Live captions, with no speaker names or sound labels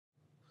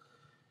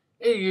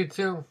Hey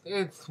YouTube,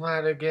 it's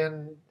Matt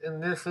again,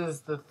 and this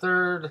is the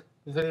third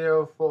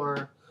video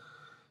for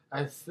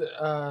what's the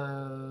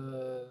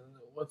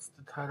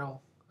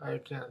title? I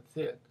can't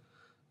see it.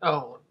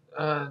 Oh,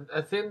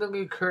 I seem to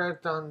be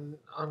correct on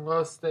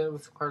most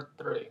things, part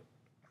 3.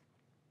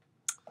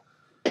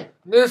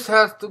 This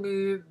has to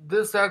be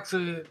this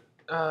actually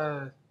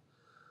uh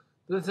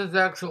this is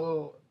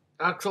actual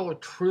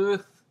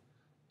truth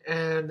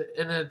and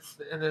in its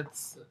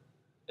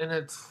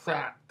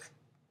fact.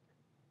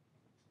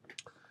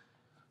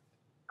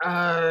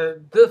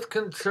 This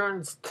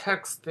concerns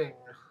texting.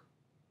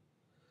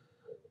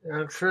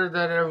 I'm sure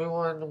that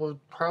everyone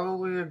would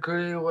probably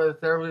agree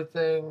with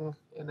everything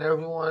and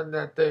everyone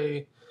that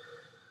they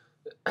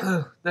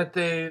that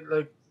they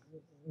like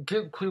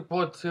get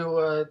people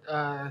to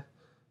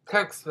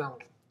text them.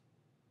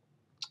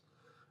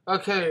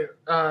 Okay,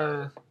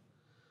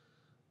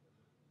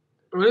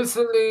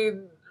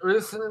 recently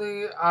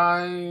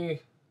I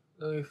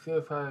let me see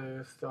if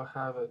I still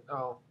have it.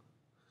 Oh,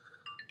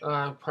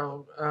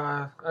 probably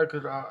I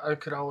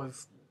could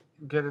always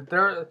get it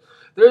there.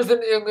 There's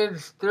an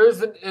image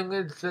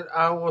that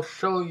I will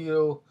show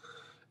you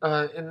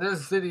in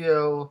this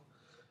video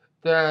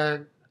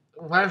that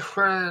my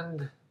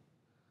friend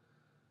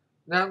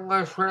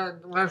my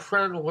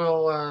friend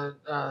will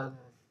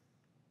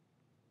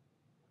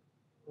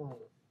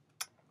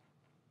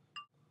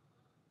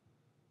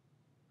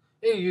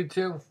hey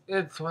YouTube,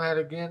 it's Matt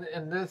again,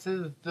 and this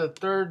is the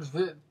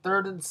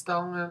third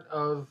installment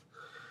of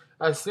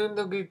I seem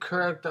to be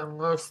correct on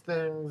most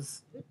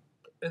things,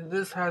 and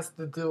this has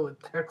to do with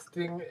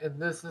texting, and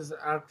this is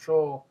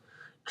actual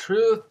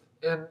truth,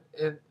 and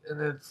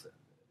it's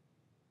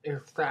a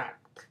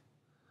fact.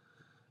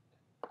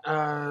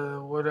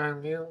 What I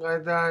mean by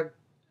that,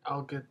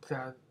 I'll get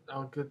to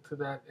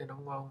that in a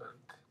moment.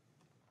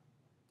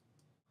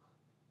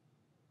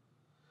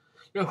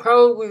 You're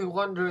probably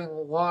wondering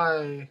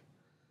why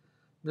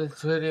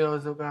this video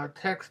is about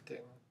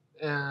texting.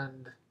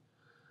 And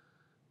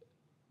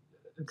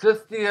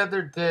just the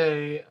other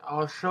day,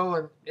 I'll show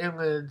an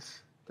image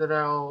that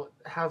I'll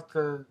have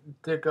to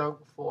dig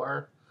up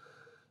for.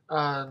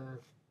 Um,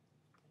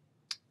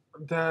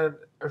 that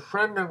a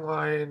friend of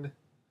mine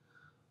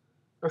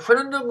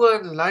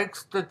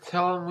likes to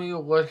tell me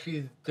what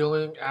he's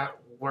doing at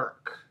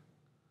work.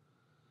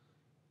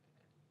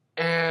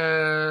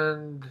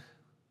 And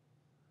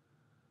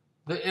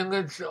the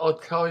image will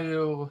tell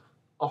you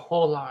a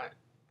whole lot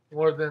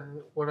more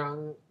than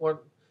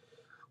what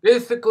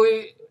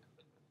basically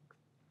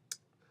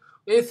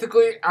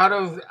out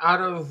of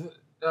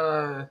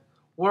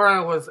where I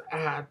was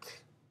at,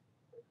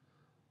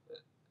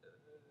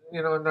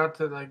 not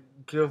to like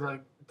give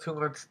like too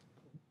much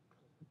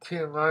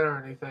TMI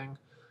or anything,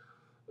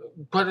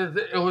 but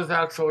it was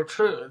actual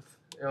truth.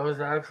 It was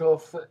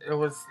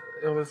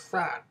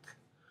fact.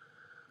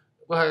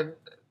 But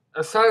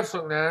aside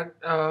from that,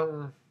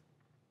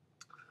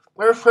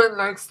 my friend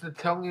likes to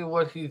tell me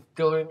what he's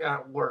doing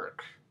at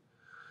work,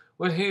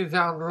 when he's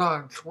on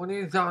lunch, when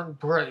he's on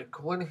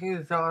break, when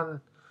he's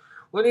going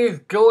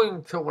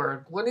to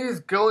work. When he's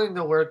going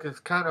to work, it's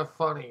kind of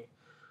funny.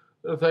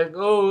 It's like,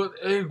 oh,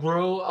 hey,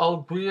 bro, I'll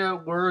be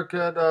at work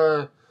at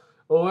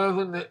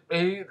 11 to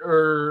 8,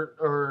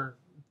 or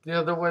the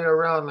other way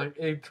around, like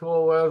 8 to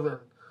 11.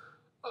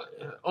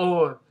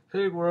 Oh,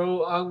 hey,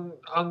 bro,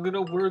 I'm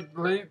gonna work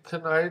late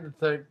tonight.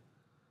 It's like,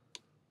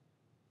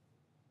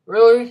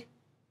 really?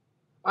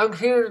 I'm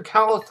here in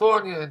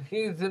California and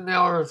he's in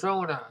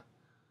Arizona.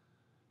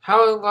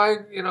 How am I,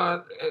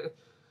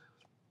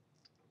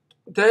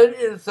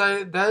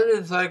 that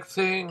is like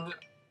saying,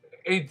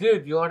 hey,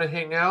 dude, you want to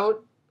hang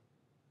out?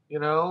 You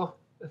know?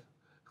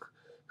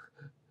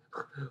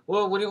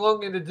 Well, what do you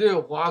want me to do?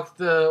 Walk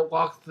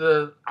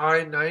the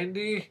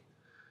I-90?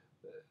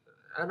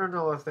 I don't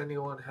know if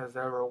anyone has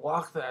ever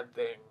walked that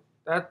thing.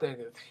 That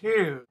thing is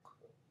huge.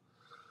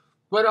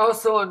 But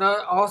also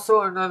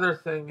another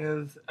thing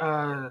is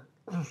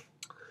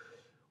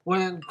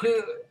when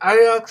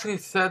I actually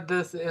said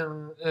this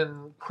in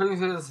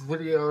previous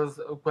videos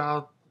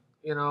about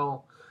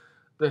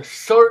the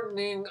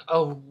shortening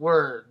of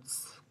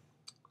words.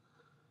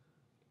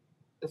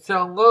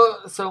 So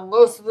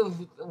most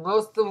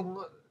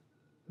of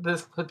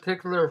this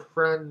particular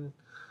friend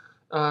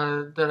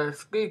that I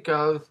speak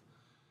of,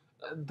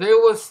 they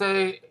will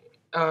say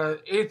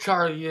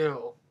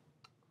HRU.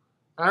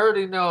 I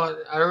already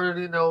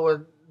know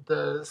what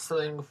the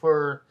slang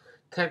for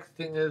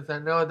texting is. I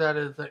know that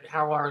is like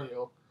how are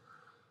you.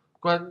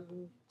 But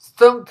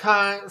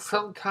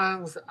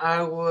sometimes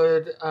I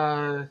would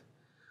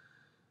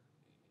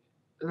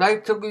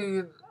like to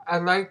be I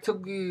like to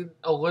be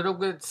a little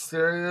bit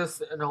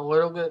serious and a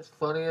little bit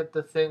funny at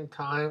the same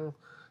time.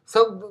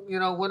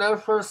 When I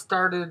first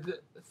started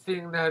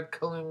seeing that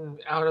coming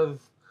out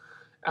of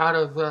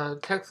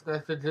text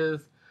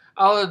messages,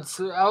 I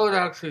would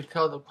actually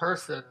tell the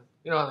person,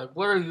 like,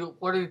 what are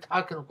you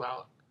talking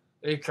about?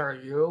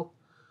 HRU?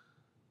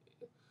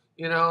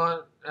 You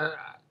know, uh,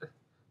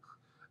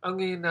 I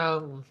mean,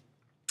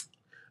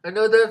 I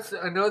know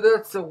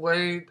that's a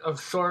way of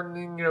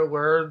shortening your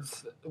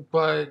words,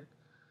 but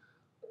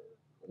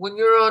when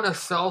you're on a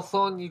cell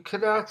phone, you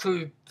can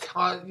actually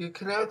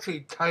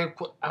type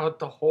out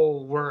the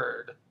whole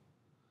word.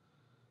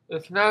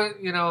 It's not,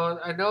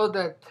 I know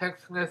that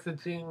text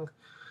messaging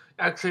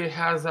actually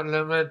has a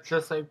limit,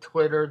 just like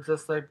Twitter,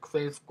 just like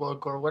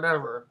Facebook or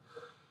whatever.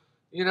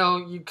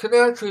 You can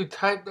actually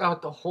type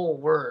out the whole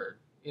word.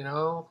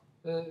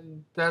 Uh,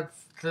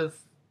 that's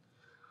just.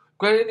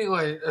 But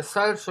anyway,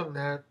 aside from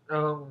that,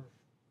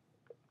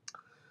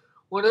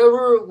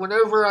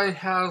 whenever I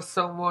have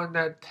someone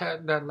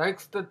that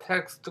likes to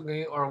text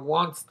me or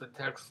wants to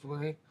text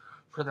me,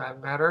 for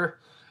that matter,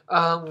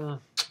 um,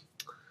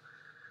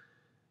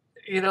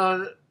 you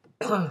know,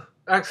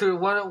 actually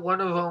one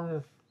of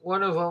them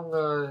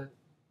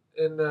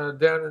in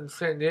down in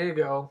San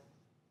Diego,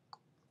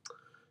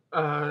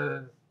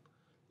 uh,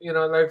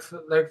 likes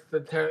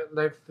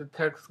to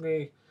text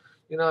me,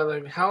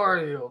 like how are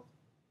you?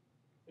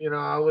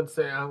 I would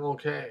say I'm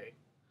okay.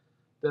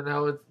 Then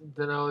I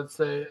would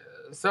say,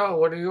 so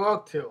what are you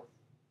up to?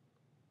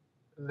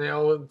 And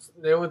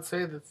they would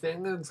say the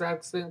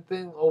exact same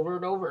thing over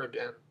and over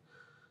again.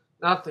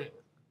 Nothing.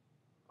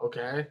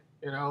 Okay.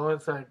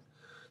 It's like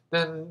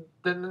then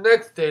the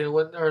next day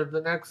or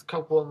the next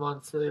couple of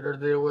months later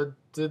they would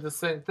do the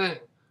same thing.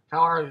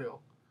 How are you?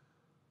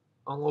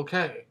 I'm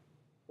okay.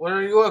 What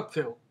are you up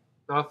to?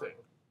 Nothing.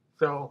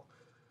 So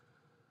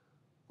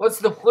what's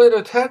the point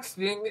of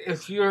texting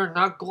if you're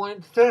not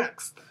going to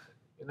text?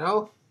 You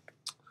know?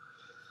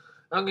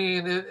 I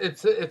mean, to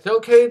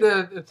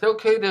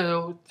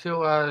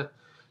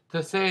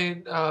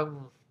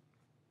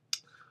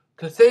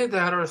say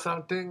that or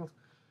something.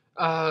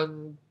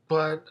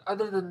 But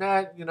other than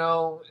that,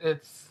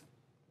 it's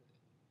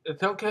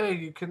okay.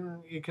 You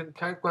can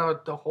type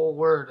out the whole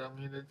word. I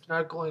mean, it's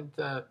not going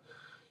to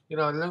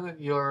limit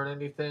you or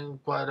anything.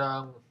 But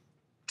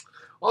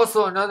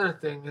also another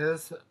thing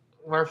is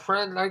my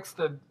friend likes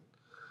to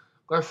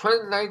my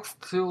friend likes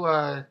to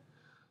uh,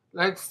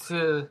 likes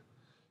to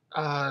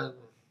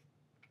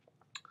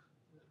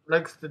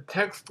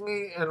text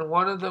me, and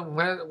one of the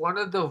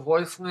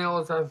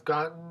voicemails I've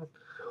gotten,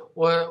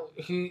 well,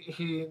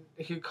 he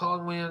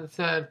called me and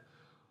said,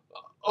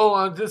 "Oh,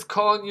 I'm just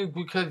calling you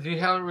because you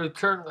haven't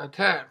returned my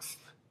text."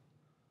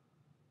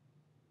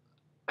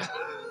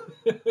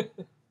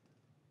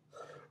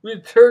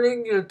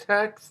 Returning your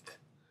text,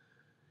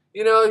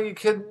 you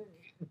can,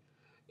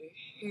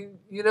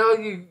 you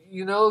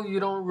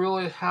don't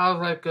really have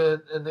like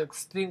an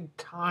extinct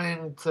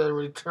time to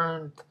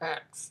return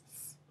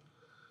texts.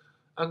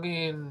 I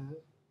mean,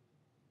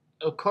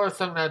 of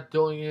course I'm not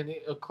doing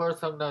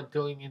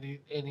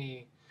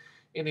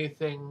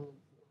anything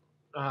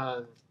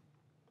uh,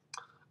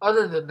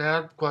 other than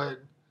that, but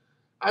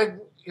I,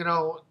 you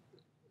know,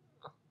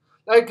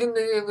 like in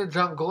the image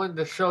I'm going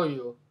to show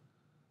you,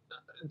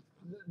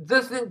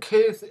 just in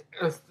case,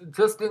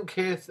 just in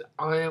case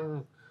I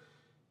am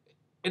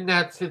in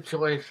that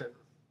situation,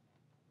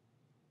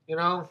 you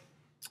know.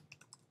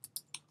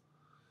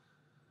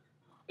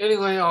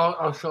 Anyway,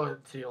 I'll show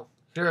it to you.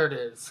 Here it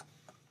is.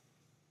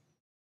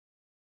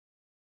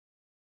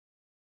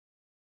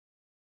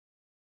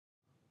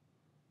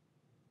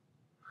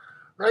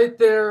 Right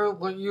there,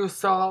 what you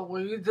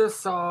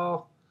just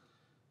saw,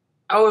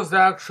 I was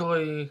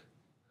actually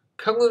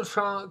coming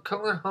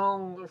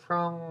home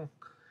from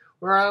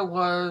where I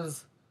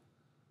was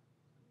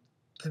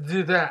to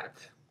do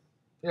that.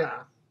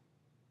 Yeah,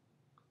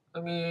 I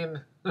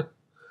mean,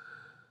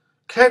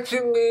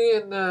 catching me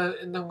in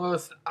the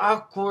most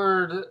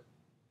awkward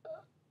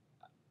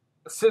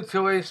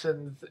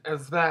situations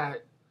as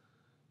that.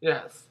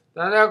 Yes,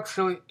 that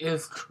actually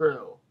is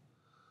true.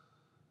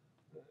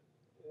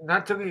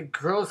 Not to be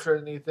gross or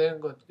anything,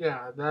 but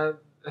yeah, that.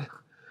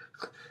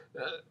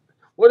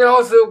 What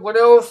else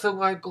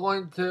am I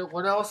going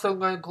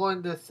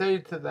to say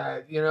to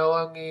that?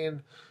 I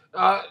mean,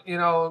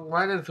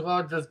 might as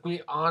well just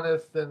be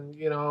honest and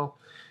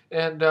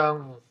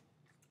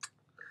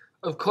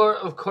of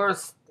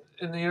course,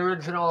 in the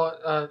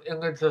original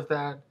image of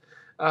that,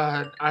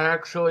 I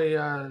actually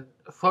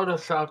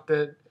photoshopped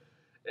it,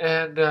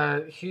 and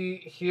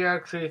he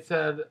actually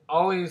said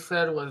all he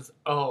said was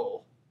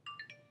 "oh."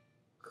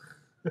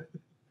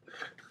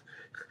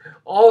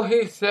 All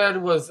he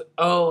said was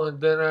 "oh,"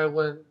 and then I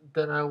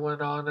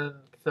went on and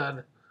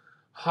said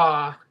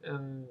 "ha"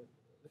 and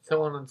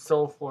so on and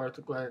so forth.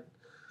 But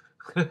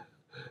I'm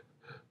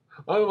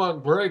on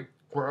break,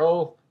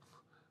 bro.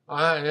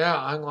 Yeah,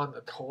 I'm on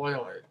the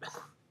toilet.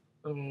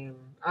 I mean,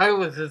 I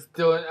was just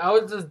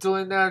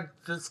doing that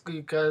just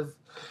because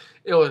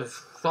it was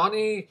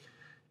funny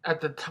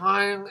at the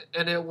time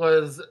and it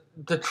was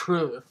the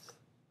truth.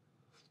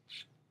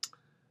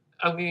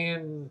 I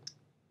mean,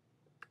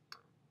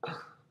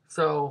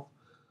 so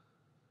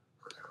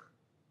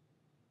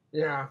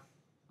yeah,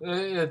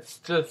 it's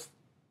just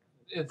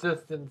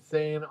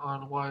insane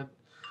on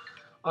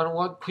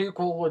what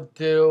people would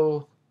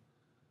do.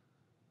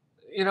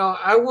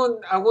 I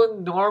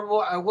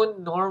wouldn't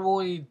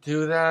normally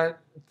do that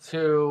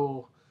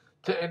to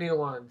to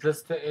anyone,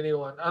 just to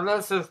anyone,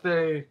 unless if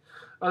they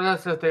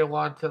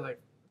want to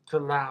like to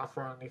laugh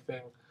or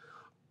anything.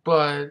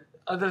 But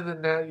other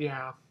than that,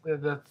 yeah,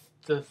 that's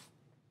just.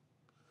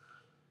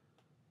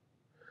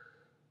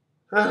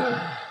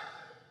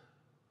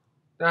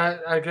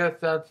 I guess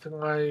that's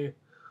my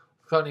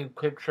funny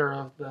picture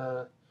of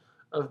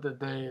the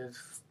day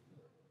is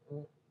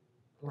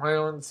my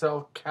own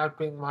self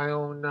capping my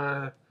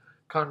own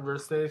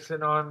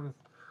conversation on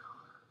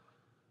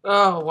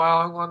while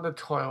I'm on the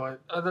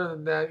toilet. Other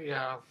than that,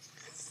 yeah.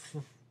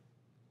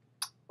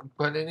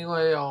 But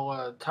anyway,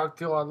 I'll talk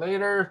to you all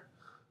later.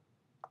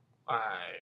 Bye.